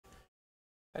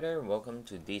Hi there, welcome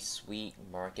to this week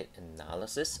market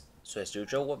analysis. So as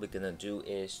usual, what we're gonna do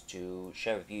is to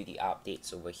share with you the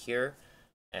updates over here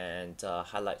and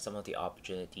highlight some of the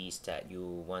opportunities that you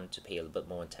want to pay a little bit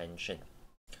more attention.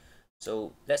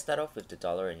 So let's start off with the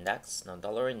dollar index. Now,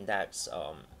 dollar index,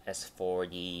 as for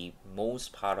the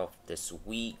most part of this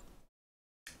week,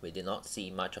 we did not see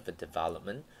much of a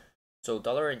development. So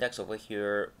dollar index over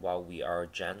here, while we are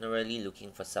generally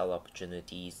looking for sell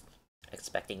opportunities,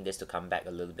 expecting this to come back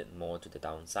a little bit more to the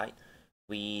downside,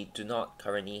 we do not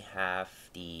currently have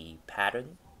the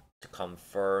pattern to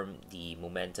confirm the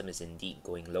momentum is indeed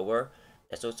going lower.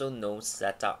 There's also no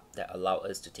setup that allow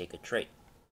us to take a trade.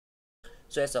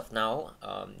 So as of now,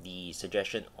 the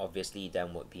suggestion obviously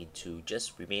then would be to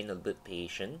just remain a little bit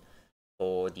patient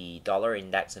for the dollar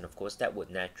index, and of course that would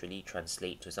naturally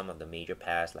translate to some of the major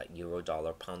pairs like euro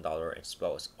dollar, pound dollar, as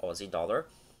well as Aussie dollar,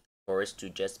 for us to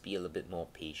just be a little bit more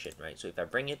patient, right? So if I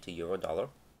bring it to euro dollar,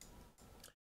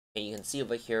 and you can see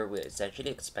over here we're essentially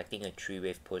expecting a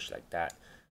three-wave push like that,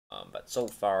 but so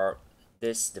far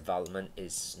this development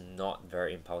is not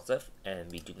very impulsive,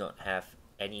 and we do not have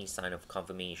any sign of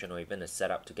confirmation or even a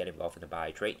setup to get involved in the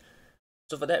buy trade.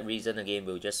 So for that reason, again,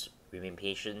 we'll just remain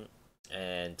patient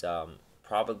and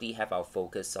probably have our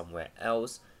focus somewhere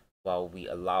else while we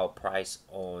allow price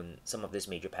on some of these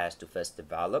major pairs to first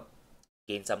develop,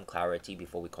 gain some clarity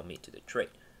before we commit to the trade.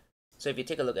 So if you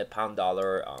take a look at pound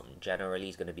dollar, generally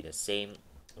it's going to be the same.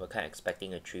 We're kind of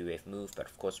expecting a three-wave move, but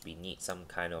of course we need some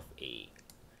kind of a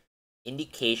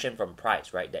indication from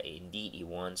price, right, that indeed it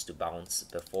wants to bounce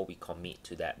before we commit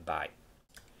to that buy.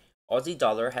 Aussie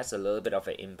dollar has a little bit of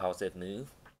an impulsive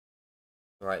move,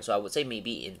 right? So I would say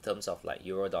maybe in terms of like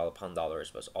euro dollar, pound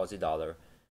dollars versus Aussie dollar,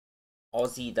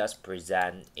 Aussie does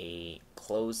present a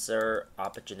closer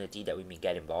opportunity that we may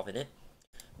get involved in it.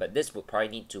 But this would probably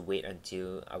need to wait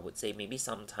until, I would say, maybe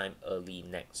sometime early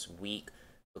next week,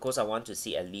 because I want to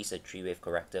see at least a three-wave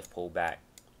corrective pullback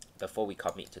before we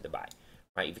commit to the buy.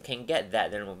 Right? If you can get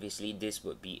that, then obviously this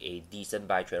would be a decent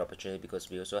buy trade opportunity, because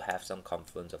we also have some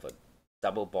confluence of a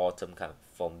double bottom kind of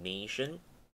formation.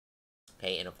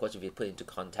 Okay, and of course, if you put into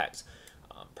context,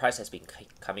 price has been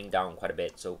coming down quite a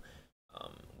bit, so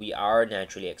we are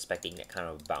naturally expecting that kind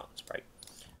of bounce, right?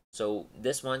 So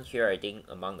this one here, I think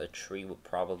among the three would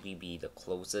probably be the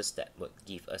closest that would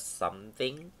give us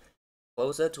something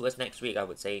closer towards next week, I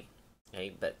would say.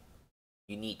 Okay, but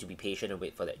you need to be patient and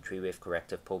wait for that three-wave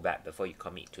corrective pullback before you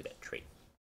commit to that trade.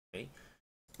 Okay.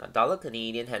 Now, dollar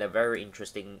Canadian had a very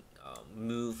interesting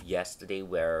move yesterday,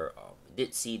 where we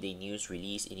did see the news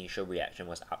release. Initial reaction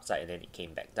was upside, and then it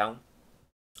came back down,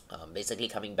 basically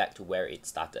coming back to where it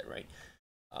started, right?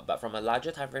 But from a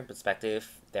larger time frame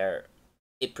perspective,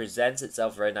 it presents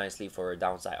itself very nicely for a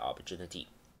downside opportunity.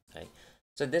 Okay,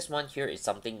 so this one here is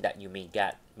something that you may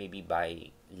get maybe by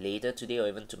later today or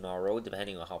even tomorrow,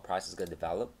 depending on how price is going to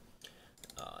develop.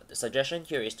 The suggestion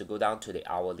here is to go down to the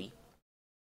hourly,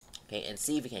 okay, and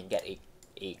see if we can get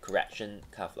a correction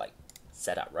kind of like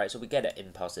set up, right? So we get an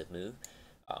impulsive move.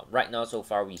 Right now, so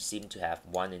far, we seem to have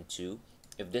 1 and 2.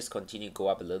 If this continue to go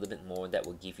up a little bit more, that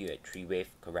will give you a three-wave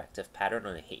corrective pattern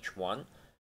on a H1.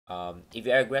 If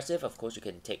you're aggressive, of course, you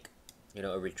can take, a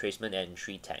retracement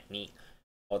entry technique.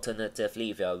 Alternatively,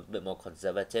 if you're a bit more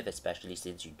conservative, especially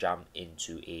since you jump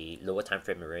into a lower time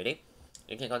frame already,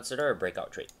 you can consider a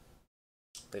breakout trade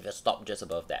with a stop just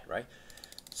above that, right?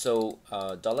 So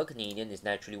dollar Canadian is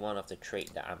naturally one of the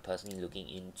trade that I'm personally looking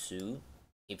into.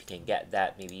 If you can get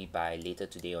that maybe by later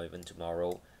today or even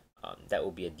tomorrow, that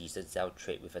will be a decent sell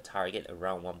trade with a target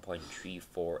around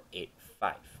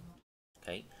 1.3485.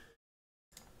 Okay.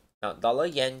 Now, dollar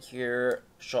yen here,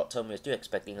 short term, we're still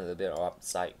expecting a little bit of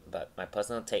upside, but my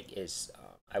personal take is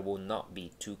I will not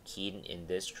be too keen in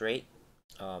this trade.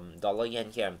 Dollar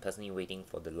yen here, I'm personally waiting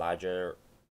for the larger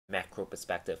macro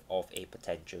perspective of a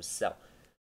potential sell.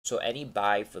 So any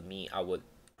buy for me, I would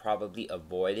probably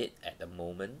avoid it at the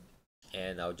moment,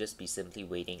 and I'll just be simply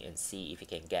waiting and see if you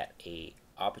can get a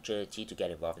opportunity to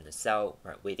get involved in the sell,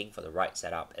 right? Waiting for the right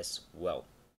setup as well.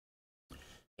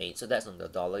 Okay, so that's on the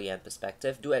dollar yen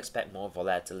perspective. Do expect more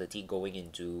volatility going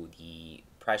into the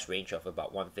price range of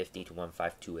about 150 to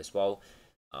 152 as well,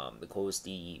 because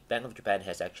the Bank of Japan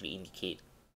has actually indicated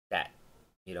that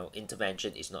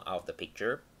intervention is not out of the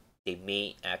picture. They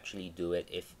may actually do it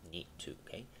if need to.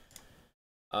 Okay.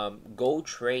 Gold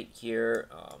trade here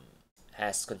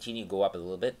has continued to go up a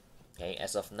little bit. Okay,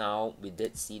 as of now, we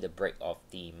did see the break of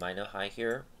the minor high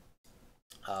here.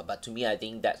 But to me, I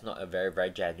think that's not a very, very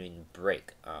genuine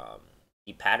break.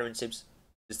 The pattern seems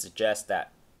to suggest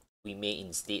that we may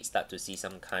instead start to see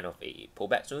some kind of a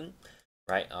pullback soon.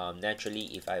 right? Naturally,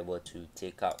 if I were to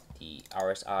take out the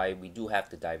RSI, we do have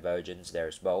the divergence there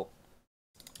as well.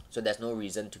 So there's no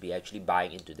reason to be actually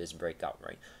buying into this breakout,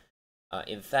 right?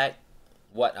 In fact,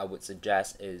 what I would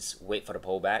suggest is wait for the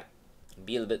pullback,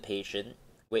 be a little bit patient,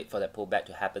 wait for that pullback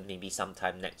to happen. Maybe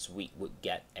sometime next week would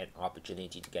get an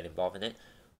opportunity to get involved in it.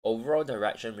 Overall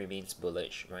direction remains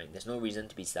bullish, right? There's no reason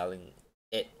to be selling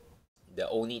it. The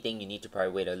only thing you need to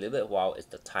probably wait a little bit while is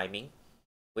the timing.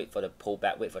 Wait for the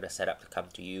pullback, wait for the setup to come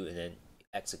to you, and then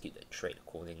execute the trade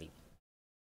accordingly.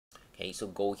 Okay, so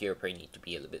gold here probably need to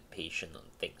be a little bit patient on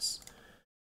things.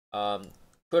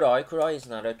 Crude oil is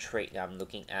another trade that I'm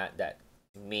looking at that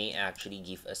may actually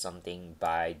give us something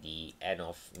by the end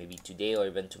of maybe today or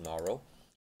even tomorrow.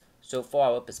 So for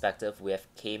our perspective, we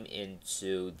have came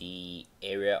into the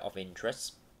area of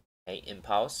interest. Okay,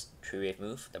 impulse, 3-wave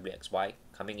move, WXY,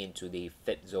 coming into the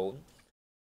fib zone.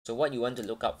 So what you want to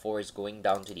look out for is going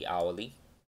down to the hourly.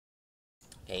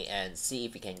 Okay, and see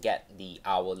if you can get the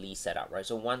hourly setup, right?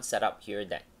 So one setup here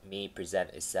that may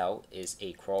present a sell is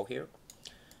a crawl here.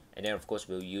 And then of course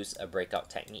we'll use a breakout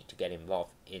technique to get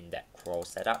involved in that crawl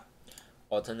setup.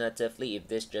 Alternatively, if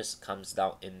this just comes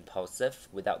down impulsive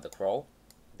without the crawl,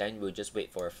 then we'll just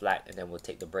wait for a flag and then we'll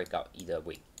take the breakout either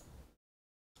way.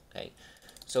 Okay,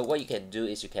 so what you can do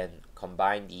is you can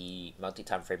combine the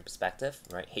multi-time frame perspective,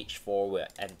 right? H4 will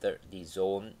enter the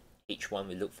zone, H1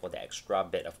 we look for the extra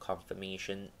bit of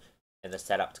confirmation and the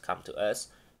setup to come to us,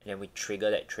 and then we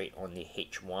trigger that trade on the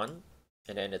H1,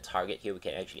 and then the target here we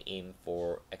can actually aim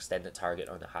for extended target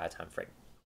on the higher time frame.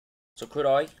 So crude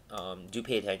oil, do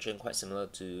pay attention, quite similar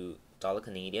to dollar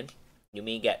Canadian. You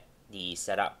may get the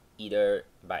setup either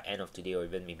by end of today or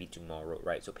even maybe tomorrow,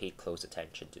 right? So pay close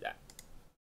attention to that.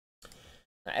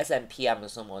 Now S&P, I'm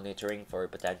also monitoring for a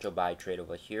potential buy trade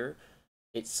over here.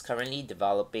 It's currently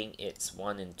developing its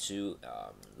 1 and 2.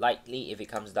 Likely, if it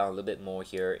comes down a little bit more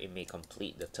here, it may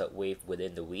complete the third wave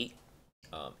within the week.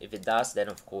 If it does, then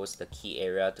of course the key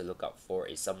area to look out for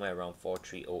is somewhere around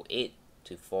 4308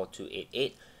 to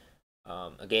 4288.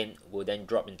 Again, we'll then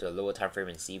drop into a lower time frame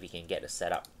and see if we can get a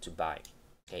setup to buy.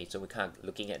 Okay, so we're kind of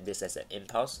looking at this as an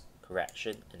impulse,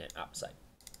 correction, and then upside.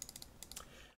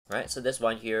 Right, so this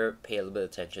one here, pay a little bit of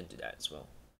attention to that as well.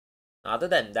 Other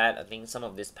than that, I think some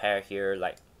of this pair here,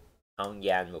 like pound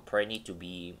yen, will probably need to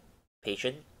be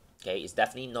patient. Okay, it's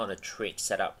definitely not a trade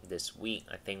setup this week.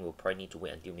 I think we'll probably need to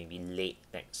wait until maybe late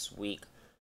next week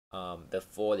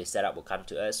before the setup will come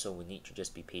to us. So we need to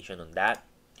just be patient on that.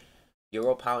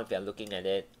 Euro pound, if you're looking at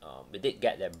it, we did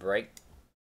get that break.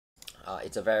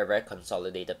 It's a very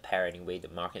consolidated pair anyway. The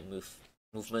market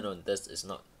movement on this is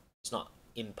not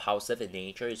impulsive in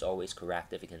nature. It's always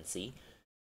corrective, you can see.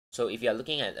 So if you're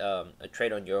looking at a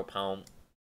trade on Euro Pound,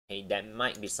 okay, that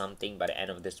might be something by the end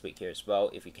of this week here as well.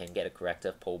 If you can get a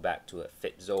corrective pullback to a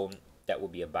fib zone, that will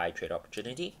be a buy trade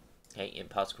opportunity. Okay,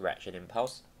 impulse correction,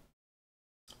 impulse.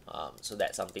 So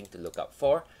that's something to look out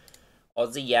for.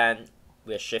 Aussie Yen,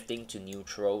 we're shifting to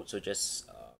neutral, so just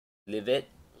leave it.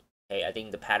 Okay, I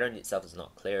think the pattern itself is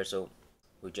not clear, so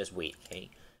we'll just wait. Okay,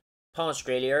 Pound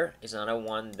Australia is another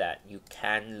one that you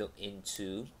can look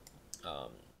into.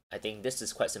 I think this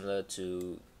is quite similar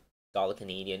to dollar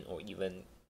Canadian or even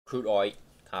crude oil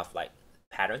kind of like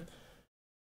pattern.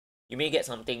 You may get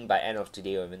something by end of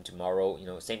today or even tomorrow. You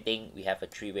know, same thing, we have a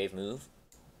 3-wave move.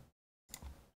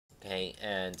 Okay,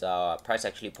 and price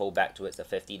actually pulled back towards the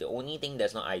 50. The only thing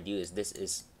that's not ideal is this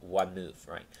is one move,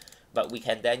 right? But we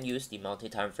can then use the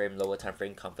multi-time frame, lower time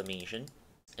frame confirmation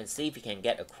and see if you can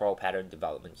get a crawl pattern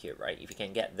development here, right? If you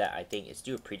can get that, I think it's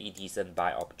still a pretty decent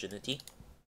buy opportunity.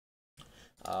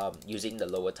 Using the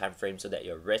lower time frame so that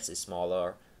your risk is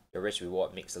smaller, your risk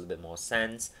reward makes a little bit more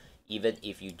sense. Even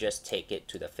if you just take it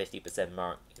to the 50%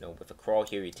 mark, you know, with a crawl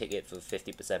here, you take it for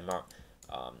 50% mark,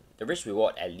 the risk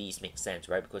reward at least makes sense,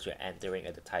 right? Because you're entering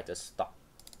at the tighter stop.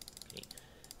 Okay.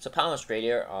 So Pound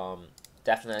Australia,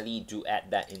 definitely do add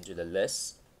that into the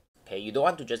list. Okay, you don't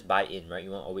want to just buy in, right?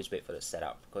 You want to always wait for the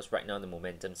setup because right now the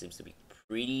momentum seems to be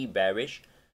pretty bearish.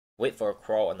 Wait for a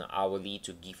crawl on the hourly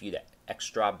to give you that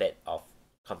extra bit of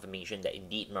confirmation that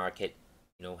indeed market,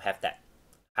 you know, have that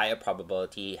higher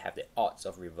probability, have the odds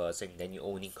of reversing, then you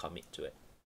only commit to it.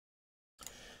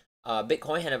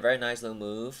 Bitcoin had a very nice little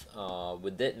move. We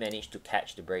did manage to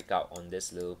catch the breakout on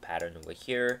this little pattern over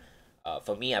here.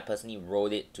 For me, I personally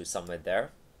rolled it to somewhere there.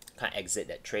 Can't exit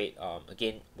that trade.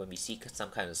 Again, when we see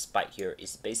some kind of spike here,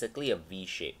 it's basically a V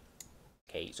shape.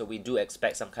 Okay, so we do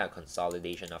expect some kind of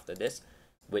consolidation after this,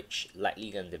 which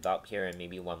likely gonna develop here and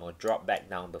maybe one more drop back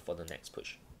down before the next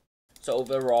push. So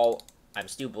overall, I'm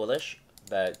still bullish,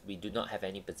 but we do not have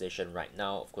any position right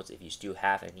now. Of course, if you still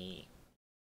have any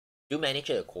do manage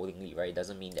it accordingly, right? It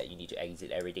doesn't mean that you need to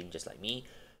exit everything just like me,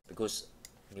 because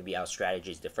maybe our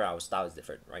strategy is different, our style is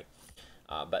different, right?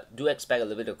 But do expect a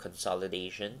little bit of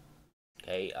consolidation.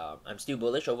 Okay, I'm still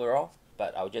bullish overall,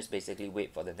 but I'll just basically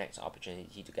wait for the next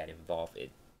opportunity to get involved in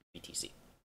BTC.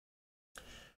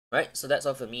 Right, so that's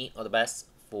all for me. All the best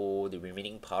for the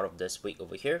remaining part of this week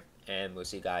over here, and we'll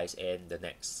see you guys in the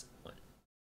next